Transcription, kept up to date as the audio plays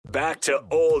Back to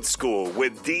old school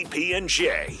with DP and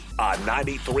J on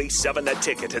 93.7 The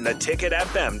Ticket and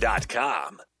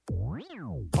theticketfm.com.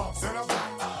 Pumps in a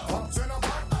back, pumps in a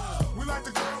back. We like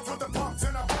the girls with the pumps in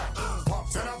a back.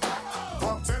 Pumps in a back,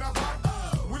 pumps in a back.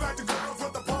 We like the girls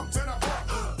with the pumps in a back.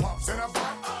 Pumps in a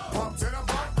back, pumps in a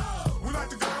back. We like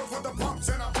the girls with the pumps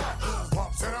in a back.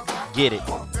 Pumps in a back. Get it.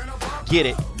 Get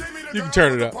it. You can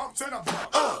turn it up.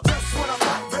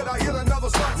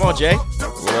 Come on, Jay.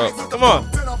 What up? Come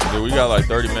on. Dude, we got like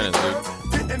 30 minutes, dude.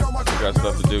 We got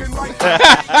stuff to do.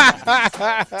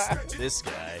 This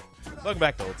guy. Welcome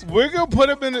back to old school. We're gonna put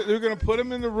him in. We're gonna put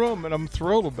him in the room, and I'm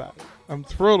thrilled about it. I'm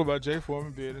thrilled about Jay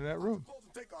Foreman being in that room.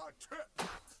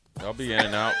 I'll be in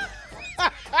and out.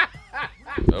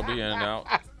 They'll be in and out.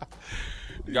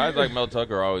 Guys like Mel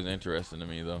Tucker are always interesting to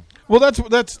me, though. Well,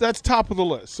 that's top of the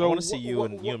list. So I want to see you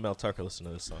and Mel Tucker listen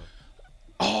to this song.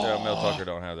 Yeah, Mel Tucker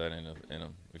don't have that in him.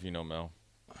 If you know Mel,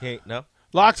 Hey, no.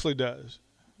 Loxley does.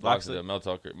 Loxley. Yeah, Mel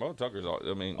Tucker's all.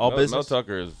 I mean, All Mel business?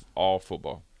 Tucker is all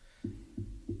football.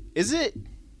 Is it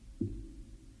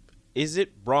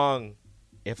wrong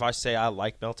if I say I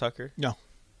like Mel Tucker? No,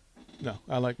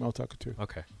 I like Mel Tucker too.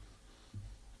 Okay.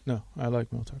 No, I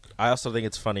like Mel Tucker. I also think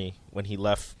it's funny when he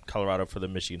left Colorado for the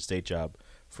Michigan State job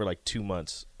for like 2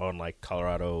 months on like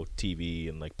Colorado TV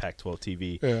and like Pac-12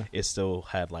 TV. Yeah. It still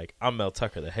had like, I'm Mel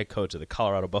Tucker, the head coach of the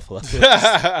Colorado Buffalo Bills.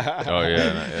 Oh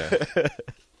yeah.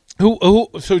 Who?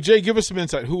 So Jay, give us some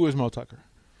insight. Who is Mel Tucker?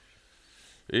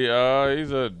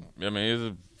 He's a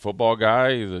football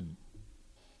guy. He's a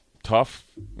tough,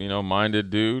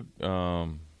 minded dude. He's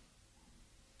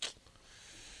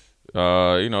kind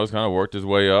of worked his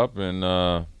way up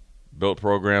and built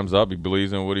programs up. He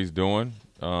believes in what he's doing.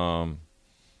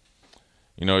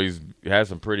 He's had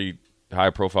some pretty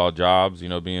high-profile jobs.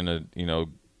 Being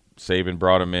Saban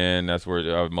brought him in. That's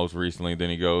where most recently. Then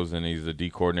he goes and he's the D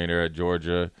coordinator at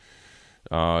Georgia.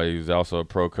 He was also a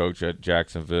pro coach at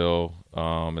Jacksonville.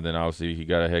 And then obviously he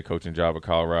got a head coaching job at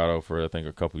Colorado for I think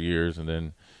a couple years, and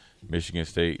then Michigan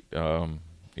State. Kind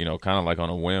of like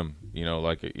on a whim.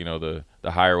 The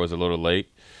hire was a little late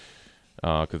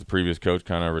because the previous coach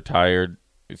kind of retired.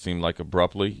 It seemed like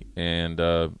abruptly, and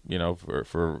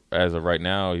for as of right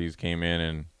now, he's came in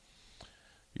and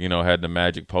had the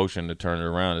magic potion to turn it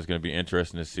around. It's going to be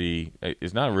interesting to see.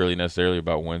 It's not really necessarily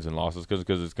about wins and losses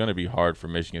because it's going to be hard for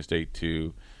Michigan State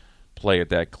to play at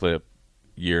that clip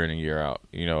year in and year out.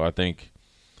 I think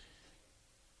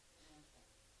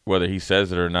whether he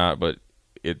says it or not, but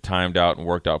it timed out and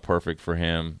worked out perfect for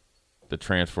him. The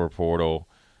transfer portal,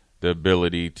 the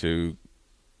ability to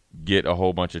get a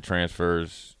whole bunch of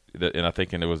transfers, and I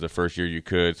think it was the first year you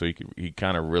could, so he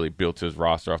kind of really built his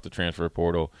roster off the transfer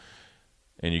portal.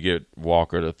 And you get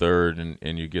Walker the third,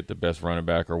 and you get the best running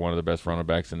back or one of the best running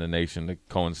backs in the nation to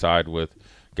coincide with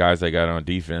guys they got on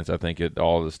defense. I think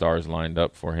all the stars lined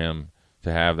up for him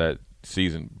to have that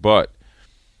season. But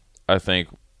I think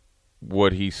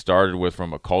what he started with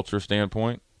from a culture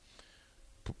standpoint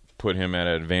put him at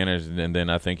an advantage, and then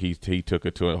I think he took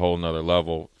it to a whole nother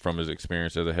level from his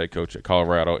experience as a head coach at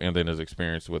Colorado and then his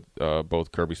experience with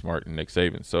both Kirby Smart and Nick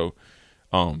Saban. So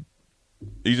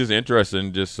he's just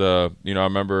interesting. I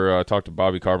remember I talked to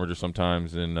Bobby Carpenter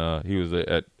sometimes, and he was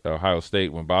at Ohio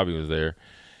State when Bobby was there,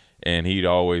 and he'd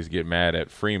always get mad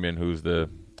at Freeman, who's the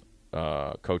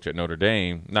coach at Notre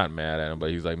Dame. Not mad at him,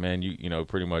 but he's like, man, you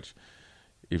pretty much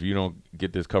if you don't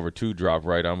get this cover 2 drop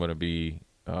right, I'm going to be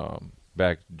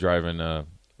back driving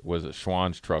was it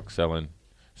Schwann's truck selling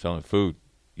food,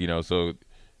 so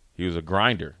he was a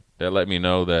grinder. That let me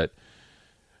know that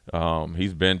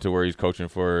he's been to where he's coaching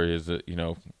for his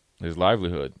his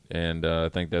livelihood, and I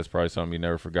think that's probably something he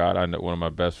never forgot. I know one of my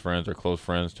best friends or close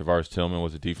friends, Tavares Tillman,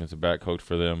 was a defensive back coach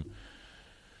for them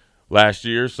last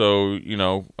year, so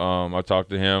I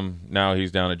talked to him. Now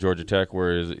he's down at Georgia Tech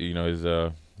where he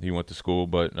went to school,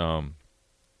 but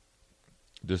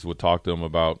just would talk to him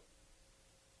about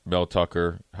Mel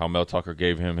Tucker, how Mel Tucker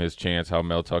gave him his chance, how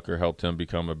Mel Tucker helped him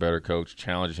become a better coach,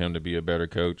 challenged him to be a better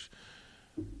coach,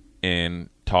 and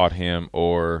taught him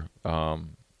or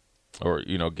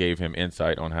gave him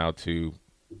insight on how to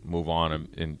move on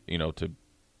and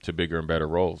to bigger and better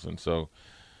roles. And so,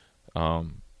 look,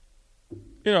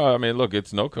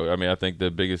 it's no coach. I think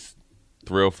the biggest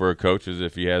thrill for a coach is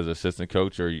if he has an assistant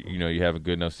coach or you have a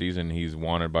good enough season, he's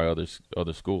wanted by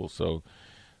other schools. So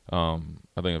I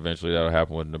think eventually that'll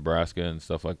happen with Nebraska and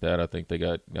stuff like that. I think they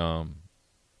got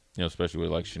especially with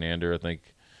like Shenander, I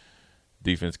think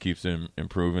defense keeps him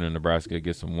improving and Nebraska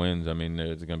gets some wins.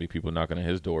 There's going to be people knocking at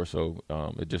his door. So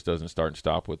it just doesn't start and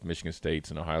stop with Michigan State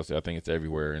and Ohio State. I think it's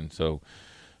everywhere. And so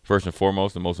first and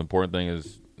foremost, the most important thing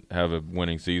is have a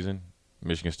winning season.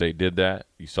 Michigan State did that.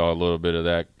 You saw a little bit of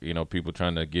that, people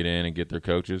trying to get in and get their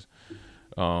coaches.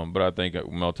 But I think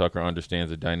Mel Tucker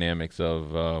understands the dynamics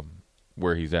of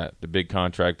where he's at. The big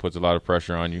contract puts a lot of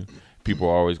pressure on you. People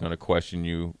are always going to question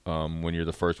you when you're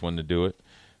the first one to do it.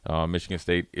 Michigan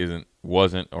State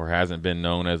wasn't or hasn't been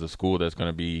known as a school that's going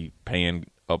to be paying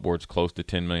upwards close to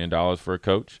 $10 million for a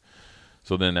coach.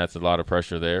 So then that's a lot of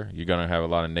pressure there. You're going to have a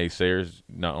lot of naysayers,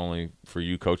 not only for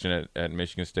you coaching at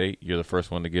Michigan State. You're the first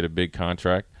one to get a big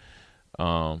contract.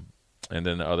 And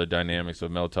then the other dynamics of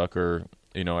Mel Tucker,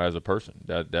 as a person,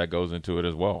 that goes into it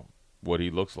as well. What he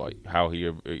looks like, how he,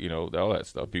 all that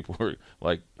stuff. People were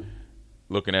like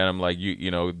looking at him like,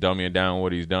 dumbing down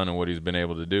what he's done and what he's been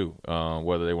able to do,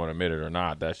 whether they want to admit it or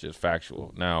not. That's just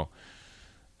factual. Now,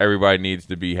 everybody needs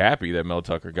to be happy that Mel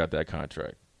Tucker got that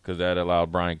contract, because that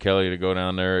allowed Brian Kelly to go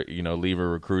down there, leave a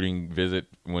recruiting visit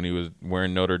when he was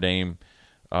wearing Notre Dame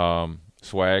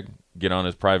swag, get on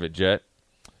his private jet,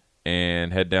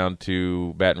 and head down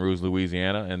to Baton Rouge,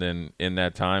 Louisiana. And then in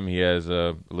that time, he has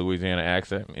a Louisiana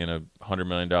accent in a $100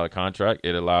 million contract.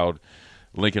 It allowed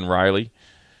Lincoln Riley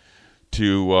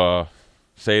to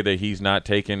say that he's not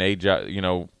taking a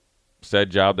job, said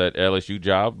job, that LSU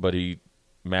job, but he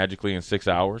magically in 6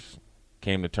 hours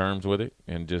came to terms with it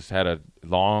and just had a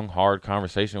long, hard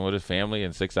conversation with his family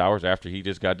in 6 hours after he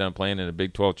just got done playing in a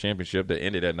Big 12 championship that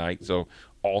ended at night. So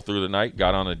all through the night,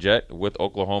 got on a jet with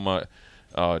Oklahoma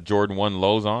Jordan 1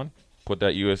 lows on, put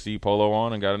that USC polo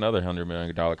on, and got another $100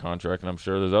 million contract. And I'm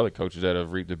sure there's other coaches that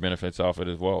have reaped the benefits off it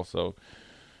as well. So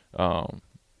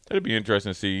it'll be interesting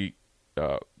to see.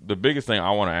 The biggest thing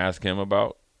I want to ask him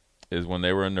about is when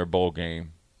they were in their bowl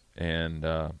game and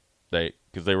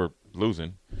because they were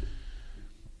losing,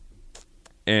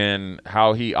 and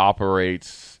how he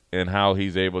operates and how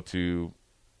he's able to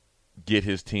get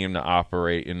his team to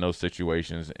operate in those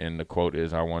situations. And the quote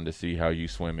is, "I wanted to see how you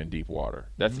swim in deep water."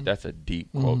 That's a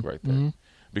deep quote right there.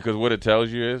 Because what it tells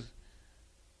you is,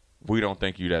 we don't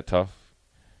think you that tough.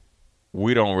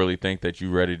 We don't really think that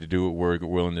you're ready to do what we're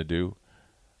willing to do.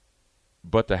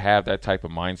 But to have that type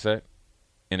of mindset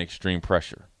in extreme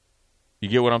pressure. You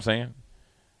get what I'm saying?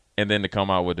 And then to come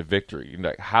out with a victory.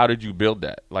 Like, how did you build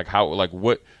that?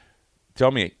 What? Tell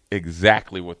me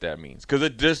exactly what that means. Because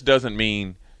it just doesn't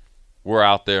mean we're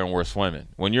out there and we're swimming.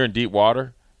 When you're in deep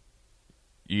water,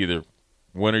 you either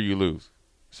win or you lose.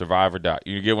 Survive or die.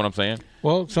 You get what I'm saying?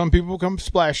 Well, some people become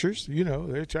splashers. They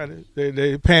try to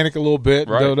they panic a little bit.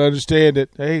 Right. Don't understand that.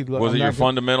 Hey, look, was it your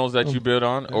fundamentals that you built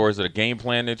on, or is it a game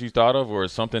plan that you thought of, or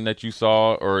is something that you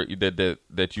saw, or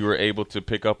that you were able to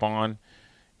pick up on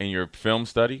in your film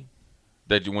study?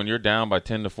 That when you're down by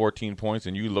 10 to 14 points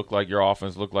and you look like your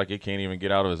offense look like it can't even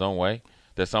get out of its own way,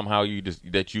 that somehow you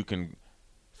can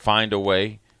find a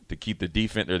way to keep the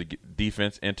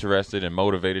defense interested and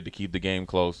motivated to keep the game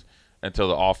close until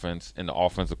the offense and the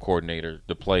offensive coordinator,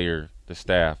 the player, the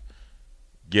staff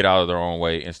get out of their own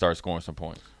way and start scoring some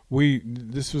points.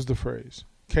 This was the phrase: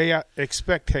 chaos.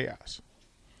 Expect chaos,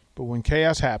 but when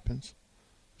chaos happens,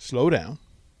 slow down,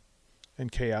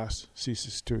 and chaos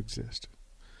ceases to exist.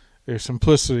 There's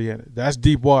simplicity in it. That's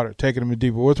deep water, taking them in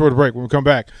deep water. We'll throw the break when we come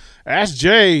back. Ask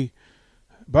Jay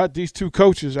about these two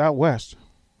coaches out west.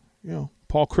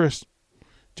 Paul Chryst,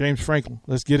 James Franklin.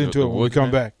 Let's get into it when we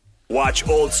come back. Watch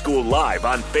Old School live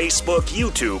on Facebook,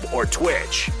 YouTube, or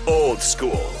Twitch. Old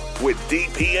School with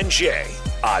DP and J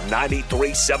on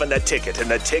 93.7 The Ticket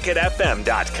and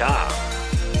theticketfm.com.